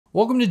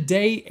Welcome to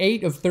day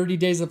 8 of 30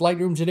 days of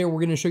Lightroom. Today we're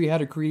going to show you how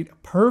to create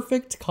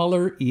perfect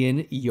color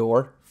in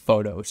your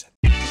photos.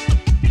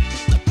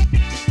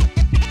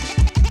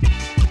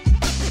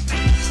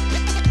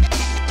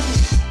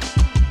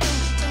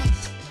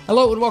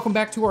 Hello and welcome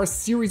back to our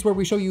series where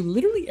we show you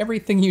literally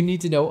everything you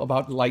need to know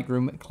about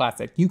Lightroom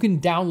Classic. You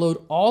can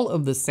download all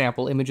of the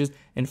sample images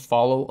and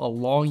follow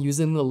along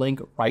using the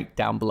link right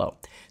down below.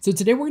 So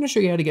today we're going to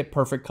show you how to get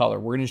perfect color.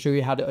 We're going to show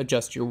you how to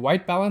adjust your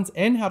white balance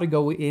and how to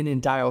go in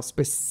and dial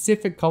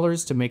specific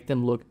colors to make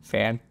them look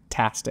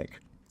fantastic.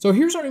 So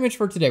here's our image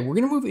for today. We're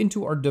going to move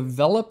into our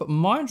develop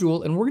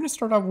module and we're going to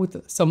start off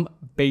with some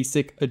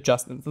basic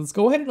adjustments. Let's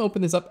go ahead and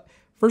open this up.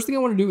 First thing I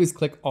want to do is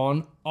click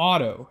on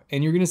auto,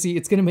 and you're going to see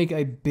it's going to make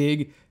a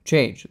big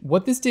change.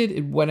 What this did,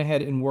 it went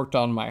ahead and worked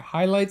on my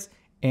highlights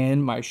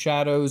and my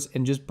shadows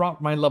and just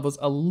brought my levels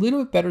a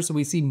little bit better so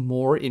we see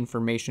more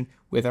information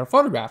with our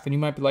photograph. And you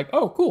might be like,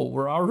 oh, cool,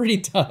 we're already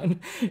done.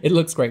 It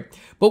looks great.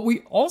 But we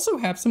also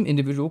have some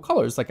individual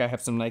colors. Like I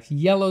have some nice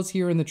yellows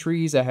here in the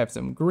trees. I have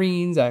some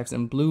greens. I have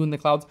some blue in the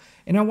clouds.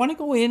 And I want to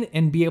go in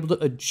and be able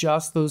to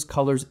adjust those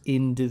colors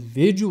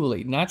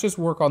individually, not just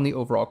work on the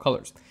overall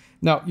colors.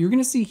 Now, you're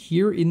going to see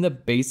here in the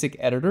basic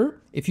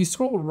editor, if you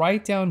scroll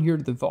right down here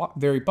to the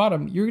very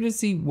bottom, you're going to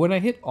see when I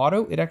hit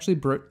auto, it actually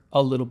brought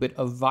a little bit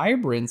of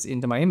vibrance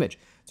into my image.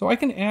 So I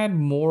can add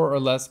more or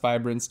less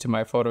vibrance to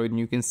my photo and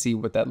you can see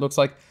what that looks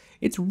like.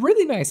 It's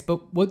really nice,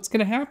 but what's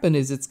going to happen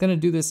is it's going to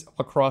do this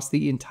across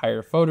the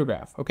entire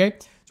photograph, okay?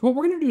 So what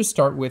we're going to do to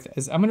start with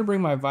is I'm going to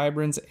bring my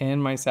vibrance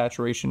and my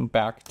saturation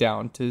back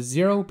down to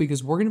 0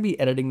 because we're going to be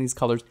editing these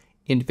colors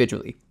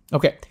individually.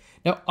 Okay.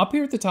 Now up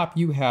here at the top,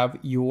 you have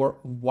your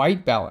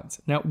white balance.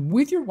 Now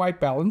with your white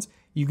balance,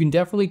 you can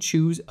definitely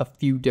choose a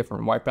few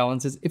different white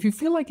balances. If you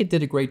feel like it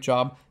did a great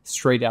job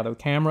straight out of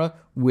the camera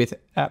with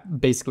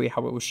basically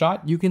how it was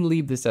shot, you can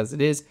leave this as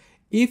it is.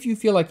 If you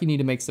feel like you need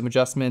to make some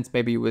adjustments,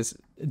 maybe it was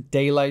a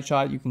daylight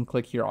shot, you can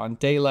click here on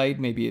daylight.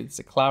 Maybe it's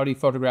a cloudy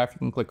photograph, you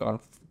can click on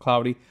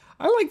cloudy.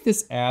 I like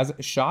this as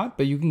a shot,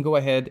 but you can go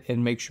ahead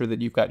and make sure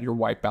that you've got your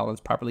white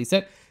balance properly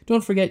set.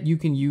 Don't forget, you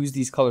can use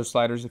these color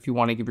sliders if you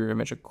want to give your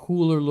image a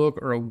cooler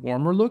look or a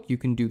warmer look. You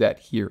can do that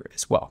here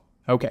as well.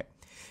 Okay.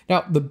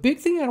 Now, the big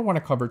thing I want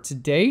to cover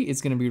today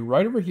is going to be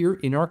right over here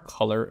in our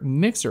color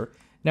mixer.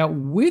 Now,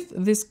 with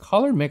this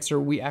color mixer,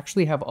 we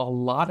actually have a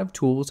lot of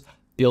tools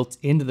built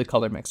into the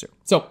color mixer.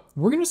 So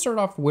we're going to start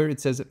off where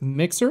it says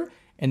mixer,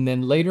 and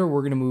then later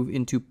we're going to move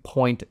into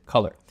point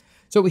color.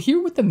 So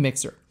here with the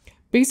mixer,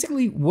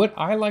 basically what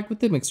I like with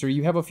the mixer,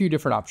 you have a few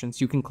different options.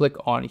 You can click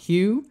on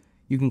hue,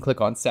 you can click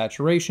on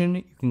saturation,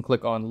 you can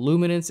click on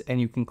luminance, and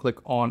you can click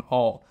on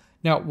all.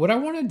 Now, what I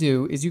want to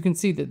do is you can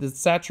see that the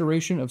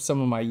saturation of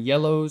some of my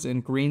yellows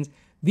and greens,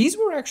 these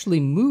were actually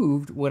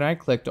moved when I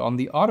clicked on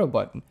the auto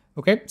button.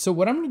 Okay, so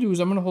what I'm going to do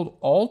is I'm going to hold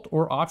Alt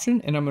or Option,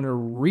 and I'm going to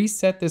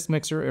reset this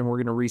mixer, and we're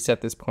going to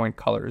reset this point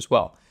color as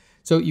well.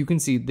 So you can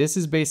see this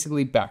is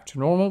basically back to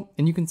normal,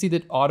 and you can see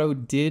that auto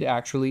did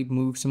actually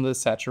move some of the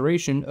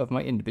saturation of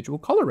my individual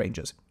color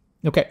ranges.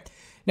 Okay,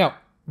 now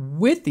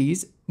with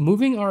these,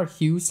 moving our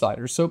hue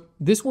sliders, so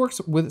this works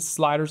with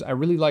sliders. I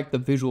really like the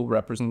visual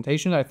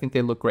representation. I think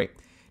they look great.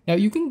 Now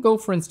you can go,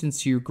 for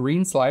instance, to your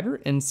green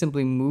slider and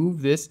simply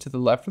move this to the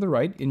left or the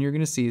right, and you're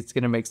going to see it's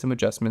going to make some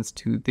adjustments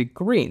to the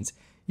greens.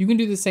 You can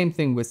do the same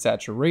thing with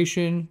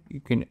saturation.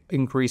 You can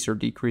increase or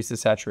decrease the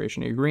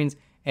saturation of your greens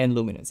and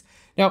luminance.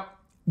 Now,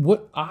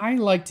 what I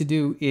like to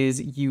do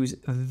is use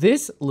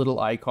this little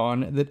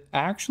icon that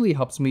actually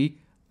helps me.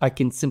 I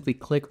can simply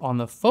click on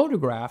the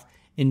photograph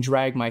and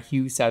drag my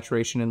hue,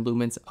 saturation, and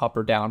luminance up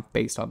or down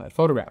based on that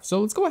photograph.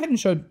 So let's go ahead and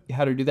show you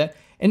how to do that.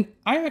 And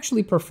I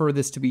actually prefer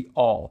this to be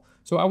all.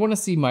 So I want to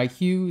see my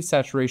hue,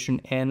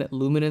 saturation, and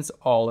luminance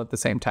all at the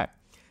same time.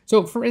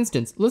 So for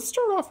instance, let's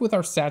start off with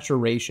our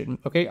saturation.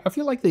 Okay, I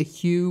feel like the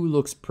hue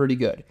looks pretty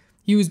good.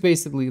 Hue is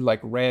basically like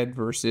red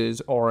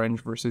versus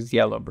orange versus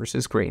yellow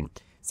versus green.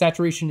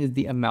 Saturation is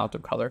the amount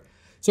of color.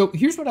 So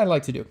here's what I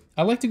like to do.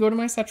 I like to go to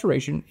my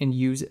saturation and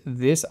use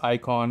this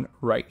icon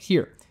right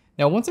here.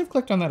 Now, once I've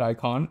clicked on that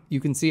icon, you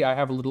can see I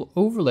have a little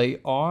overlay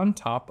on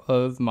top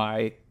of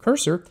my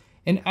cursor.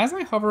 And as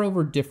I hover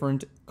over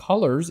different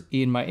colors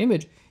in my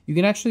image, you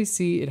can actually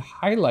see it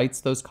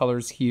highlights those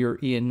colors here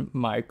in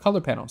my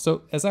color panel.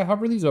 So as I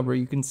hover these over,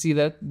 you can see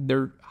that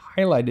they're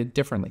highlighted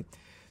differently.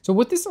 So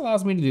what this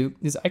allows me to do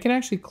is I can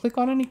actually click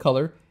on any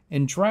color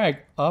and drag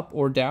up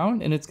or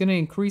down, and it's going to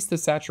increase the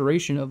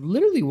saturation of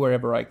literally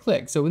wherever I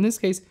click. So in this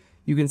case,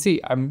 you can see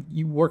I'm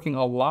working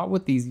a lot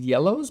with these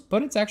yellows,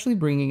 but it's actually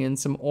bringing in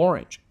some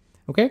orange.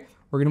 Okay,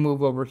 we're going to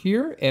move over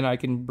here and I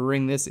can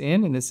bring this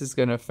in, and this is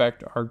going to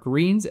affect our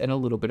greens and a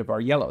little bit of our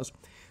yellows.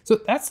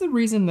 So that's the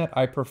reason that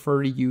I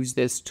prefer to use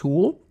this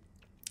tool,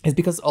 is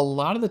because a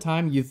lot of the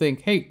time you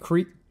think, hey,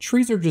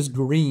 trees are just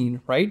green,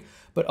 right?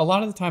 But a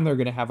lot of the time they're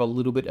going to have a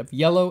little bit of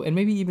yellow and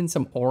maybe even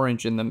some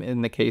orange in them.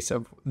 In the case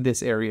of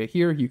this area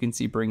here, you can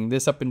see bringing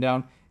this up and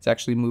down, it's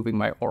actually moving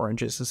my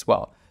oranges as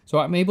well. So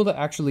I'm able to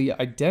actually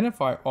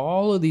identify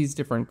all of these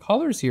different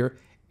colors here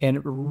and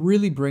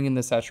really bring in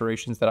the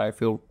saturations that I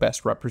feel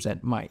best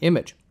represent my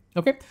image.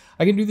 Okay,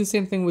 I can do the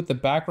same thing with the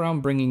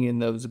background, bringing in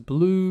those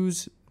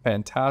blues.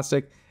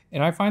 Fantastic.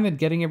 And I find that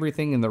getting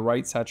everything in the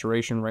right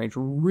saturation range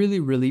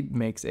really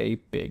makes a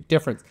big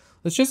difference.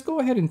 Let's just go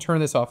ahead and turn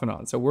this off and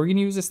on. So we're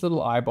gonna use this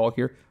little eyeball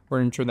here. We're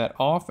gonna turn that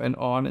off and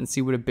on and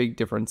see what a big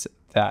difference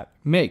that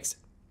makes.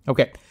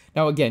 Okay,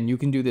 now again, you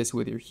can do this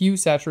with your hue,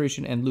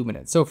 saturation, and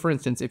luminance. So for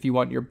instance, if you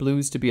want your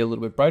blues to be a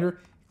little bit brighter,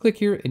 click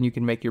here and you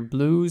can make your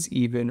blues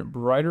even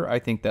brighter. I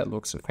think that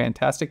looks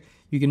fantastic.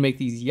 You can make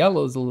these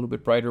yellows a little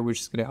bit brighter,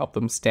 which is gonna help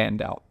them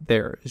stand out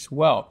there as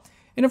well.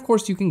 And of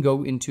course, you can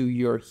go into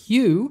your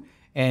hue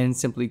and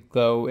simply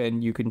go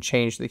and you can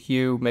change the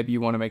hue. Maybe you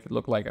want to make it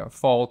look like a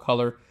fall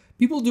color.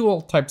 People do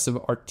all types of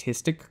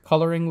artistic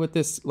coloring with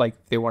this, like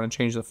they want to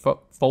change the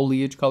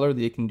foliage color,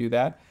 they can do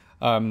that.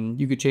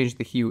 You could change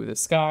the hue of the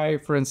sky,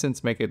 for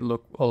instance, make it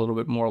look a little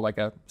bit more like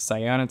a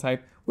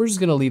cyanotype. We're just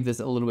going to leave this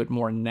a little bit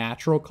more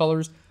natural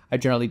colors. I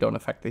generally don't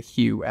affect the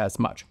hue as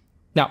much.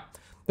 Now,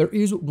 there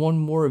is one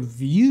more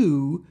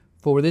view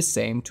for this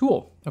same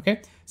tool,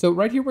 okay? So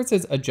right here where it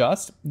says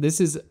adjust,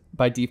 this is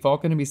by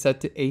default going to be set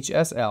to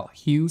HSL,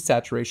 hue,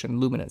 saturation,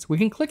 luminance. We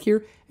can click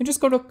here and just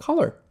go to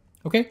color,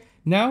 okay?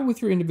 Now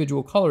with your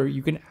individual color,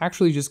 you can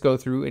actually just go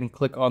through and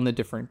click on the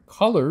different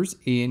colors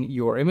in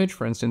your image.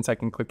 For instance, I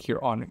can click here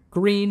on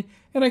green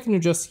and I can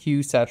adjust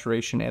hue,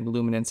 saturation, and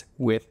luminance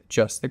with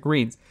just the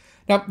greens.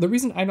 Now, the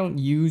reason I don't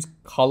use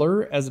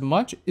color as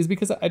much is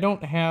because I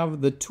don't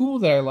have the tool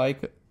that I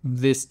like,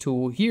 this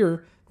tool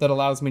here, that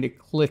allows me to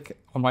click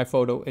on my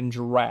photo and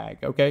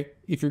drag, okay?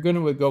 If you're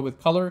gonna go with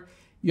color,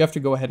 you have to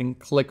go ahead and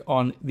click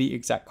on the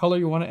exact color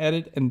you wanna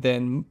edit and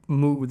then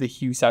move the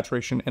hue,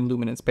 saturation, and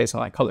luminance based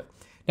on that color.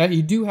 Now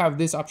you do have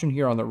this option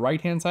here on the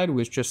right-hand side,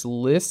 which just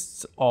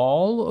lists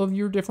all of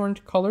your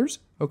different colors,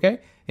 okay?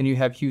 And you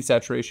have hue,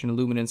 saturation, and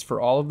luminance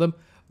for all of them.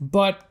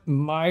 But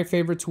my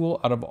favorite tool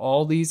out of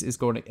all these is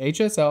going to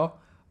HSL.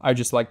 I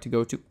just like to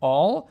go to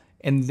all,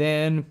 and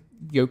then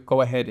you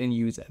go ahead and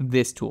use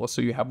this tool.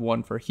 So you have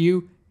one for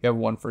hue, you have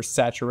one for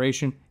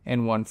saturation,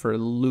 and one for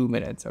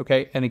luminance,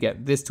 okay? And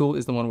again, this tool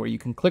is the one where you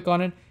can click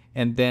on it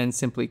and then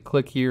simply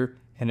click here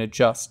and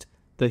adjust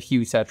the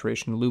hue,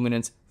 saturation,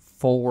 luminance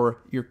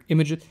for your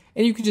images.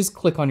 And you can just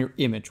click on your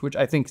image, which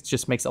I think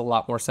just makes a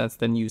lot more sense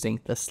than using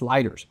the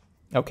sliders.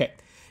 Okay,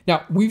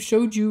 now we've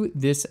showed you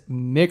this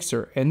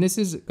mixer, and this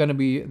is gonna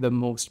be the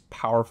most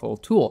powerful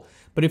tool.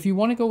 But if you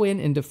wanna go in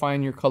and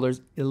define your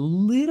colors a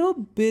little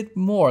bit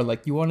more,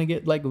 like you wanna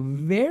get like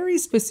very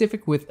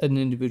specific with an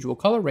individual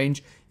color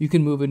range, you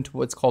can move into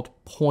what's called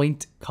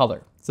point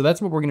color. So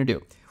that's what we're gonna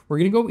do. We're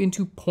gonna go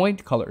into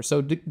point color.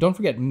 So don't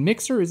forget,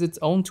 mixer is its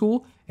own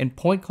tool and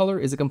point color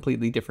is a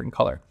completely different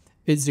color.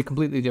 It's a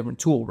completely different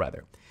tool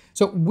rather.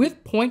 So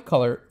with point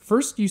color,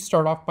 first you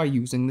start off by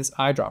using this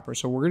eyedropper.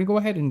 So we're gonna go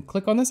ahead and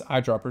click on this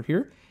eyedropper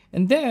here,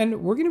 and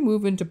then we're gonna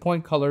move into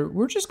point color.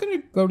 We're just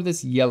gonna go to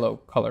this yellow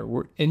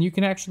color, and you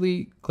can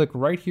actually click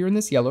right here in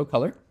this yellow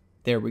color.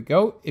 There we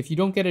go. If you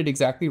don't get it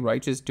exactly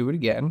right, just do it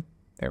again.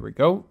 There we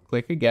go,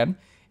 click again.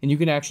 And you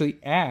can actually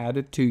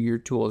add to your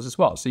tools as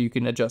well. So you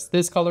can adjust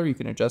this color, you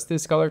can adjust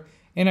this color,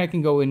 and I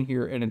can go in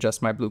here and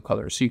adjust my blue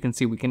color. So you can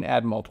see we can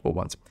add multiple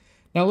ones.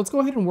 Now let's go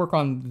ahead and work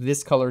on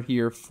this color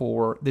here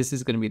this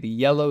is gonna be the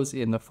yellows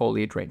in the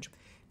foliage range.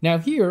 Now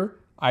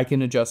here, I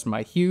can adjust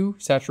my hue,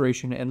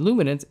 saturation, and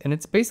luminance, and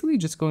it's basically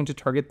just going to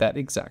target that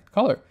exact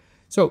color.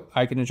 So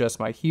I can adjust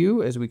my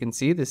hue, as we can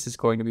see, this is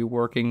going to be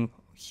working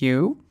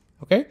hue,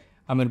 okay?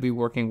 I'm gonna be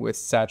working with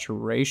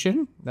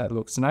saturation, that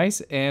looks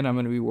nice, and I'm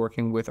gonna be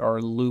working with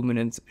our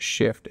luminance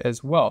shift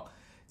as well.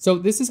 So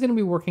this is gonna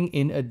be working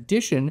in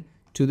addition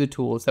to the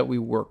tools that we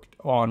worked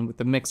on with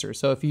the mixer.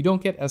 So if you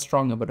don't get as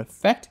strong of an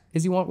effect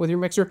as you want with your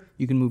mixer,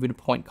 you can move into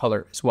point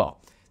color as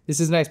well. This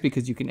is nice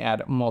because you can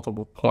add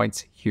multiple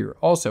points here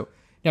also.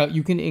 Now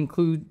you can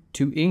include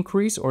to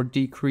increase or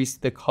decrease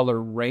the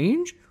color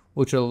range,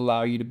 which will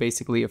allow you to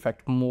basically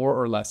affect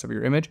more or less of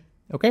your image,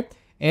 okay?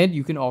 And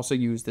you can also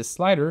use this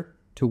slider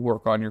to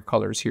work on your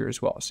colors here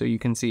as well. So you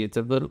can see it's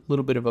a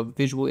little bit of a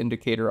visual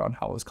indicator on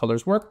how those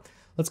colors work.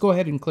 Let's go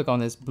ahead and click on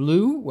this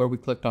blue where we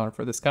clicked on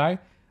for the sky.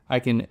 I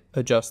can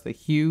adjust the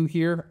hue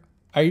here.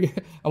 I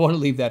want to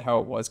leave that how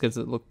it was because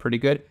it looked pretty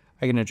good.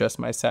 I can adjust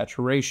my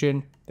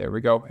saturation. There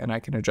we go. And I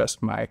can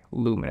adjust my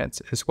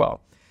luminance as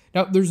well.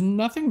 Now, there's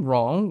nothing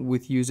wrong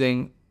with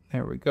using,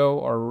 there we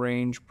go, our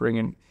range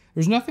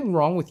there's nothing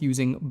wrong with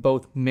using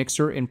both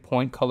mixer and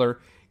point color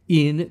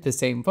in the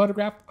same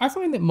photograph. I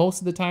find that most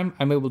of the time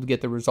I'm able to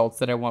get the results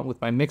that I want with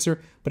my mixer,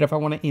 but if I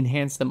want to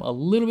enhance them a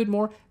little bit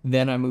more,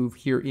 then I move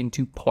here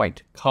into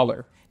point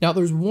color. Now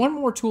there's one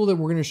more tool that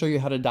we're going to show you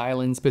how to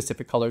dial in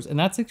specific colors, and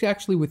that's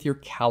actually with your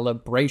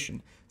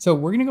calibration. So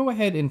we're going to go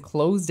ahead and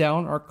close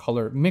down our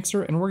color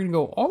mixer, and we're going to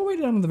go all the way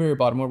down to the very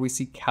bottom where we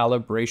see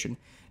calibration.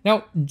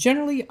 Now,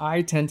 generally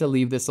I tend to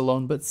leave this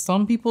alone, but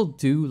some people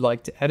do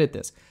like to edit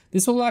this.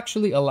 This will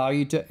actually allow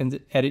you to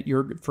edit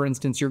for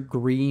instance, your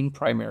green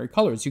primary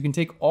colors. You can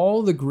take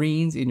all the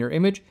greens in your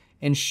image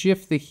and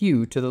shift the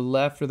hue to the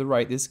left or the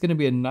right. This is going to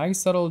be a nice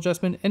subtle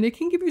adjustment, and it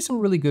can give you some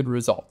really good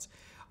results.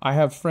 I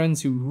have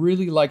friends who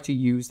really like to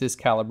use this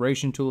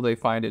calibration tool. They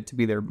find it to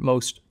be their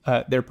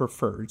their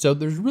preferred. So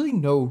there's really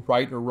no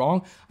right or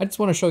wrong. I just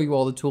want to show you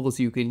all the tools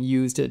you can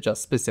use to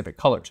adjust specific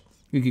colors.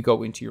 You could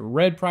go into your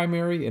red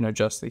primary and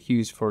adjust the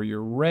hues for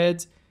your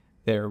reds.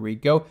 There we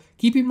go.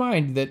 Keep in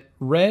mind that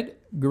red,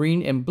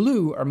 green, and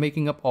blue are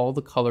making up all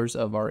the colors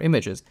of our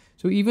images.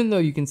 So even though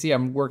you can see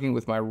I'm working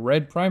with my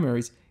red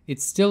primaries,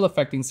 it's still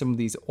affecting some of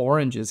these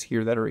oranges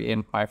here that are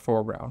in my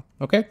foreground,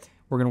 okay?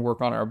 We're gonna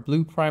work on our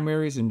blue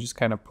primaries and just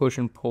kind of push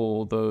and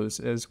pull those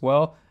as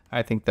well.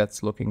 I think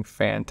that's looking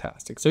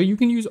fantastic. So you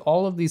can use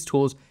all of these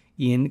tools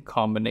in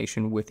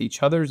combination with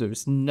each other.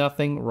 There's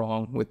nothing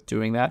wrong with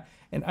doing that.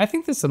 And I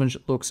think this image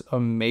looks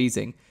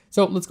amazing.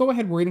 So let's go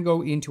ahead, we're gonna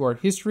go into our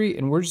history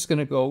and we're just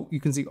gonna go, you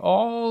can see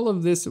all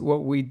of this,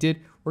 what we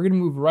did. We're gonna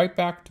move right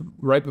back to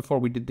right before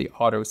we did the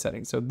auto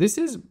setting. So this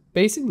is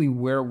basically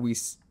where we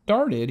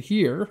started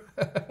here.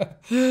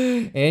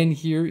 And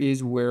here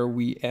is where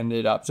we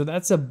ended up. So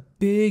that's a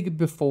big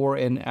before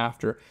and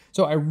after.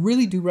 So I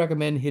really do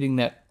recommend hitting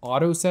that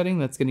auto setting.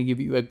 That's going to give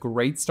you a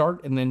great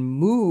start, and then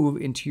move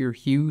into your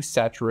hue,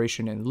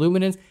 saturation, and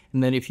luminance.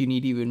 And then if you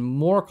need even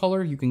more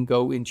color, you can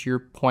go into your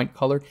point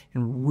color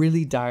and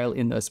really dial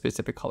in those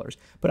specific colors.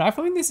 But I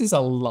find this is a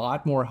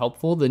lot more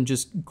helpful than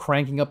just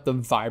cranking up the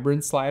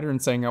vibrance slider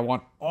and saying I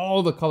want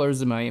all the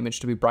colors in my image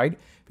to be bright,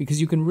 because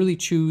you can really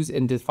choose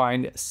and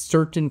define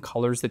certain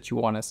colors that you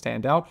want to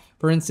stand out.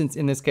 For instance,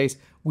 in this case,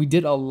 we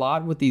did a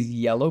lot with these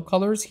yellow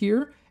colors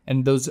here,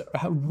 and those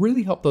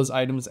really help those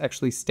items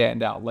actually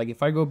stand out. Like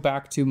if I go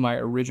back to my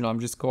original, I'm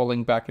just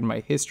scrolling back in my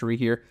history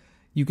here,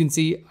 you can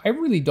see I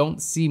really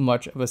don't see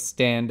much of a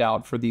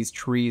standout for these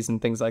trees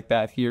and things like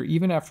that here.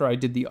 Even after I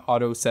did the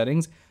auto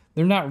settings,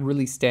 they're not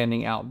really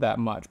standing out that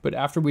much. But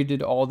after we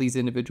did all these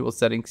individual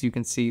settings, you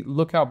can see,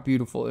 look how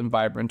beautiful and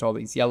vibrant all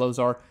these yellows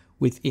are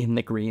within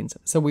the greens.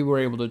 So we were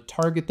able to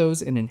target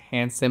those and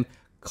enhance them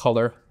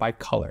color by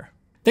color.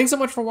 Thanks so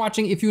much for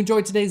watching. If you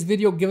enjoyed today's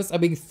video, give us a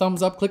big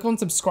thumbs up. Click on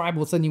subscribe.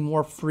 We'll send you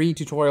more free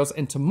tutorials.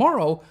 And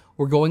tomorrow,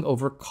 we're going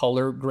over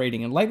color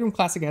grading. And Lightroom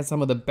Classic has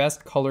some of the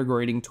best color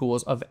grading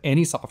tools of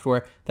any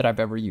software that I've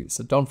ever used.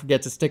 So don't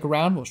forget to stick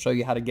around. We'll show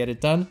you how to get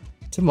it done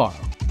tomorrow.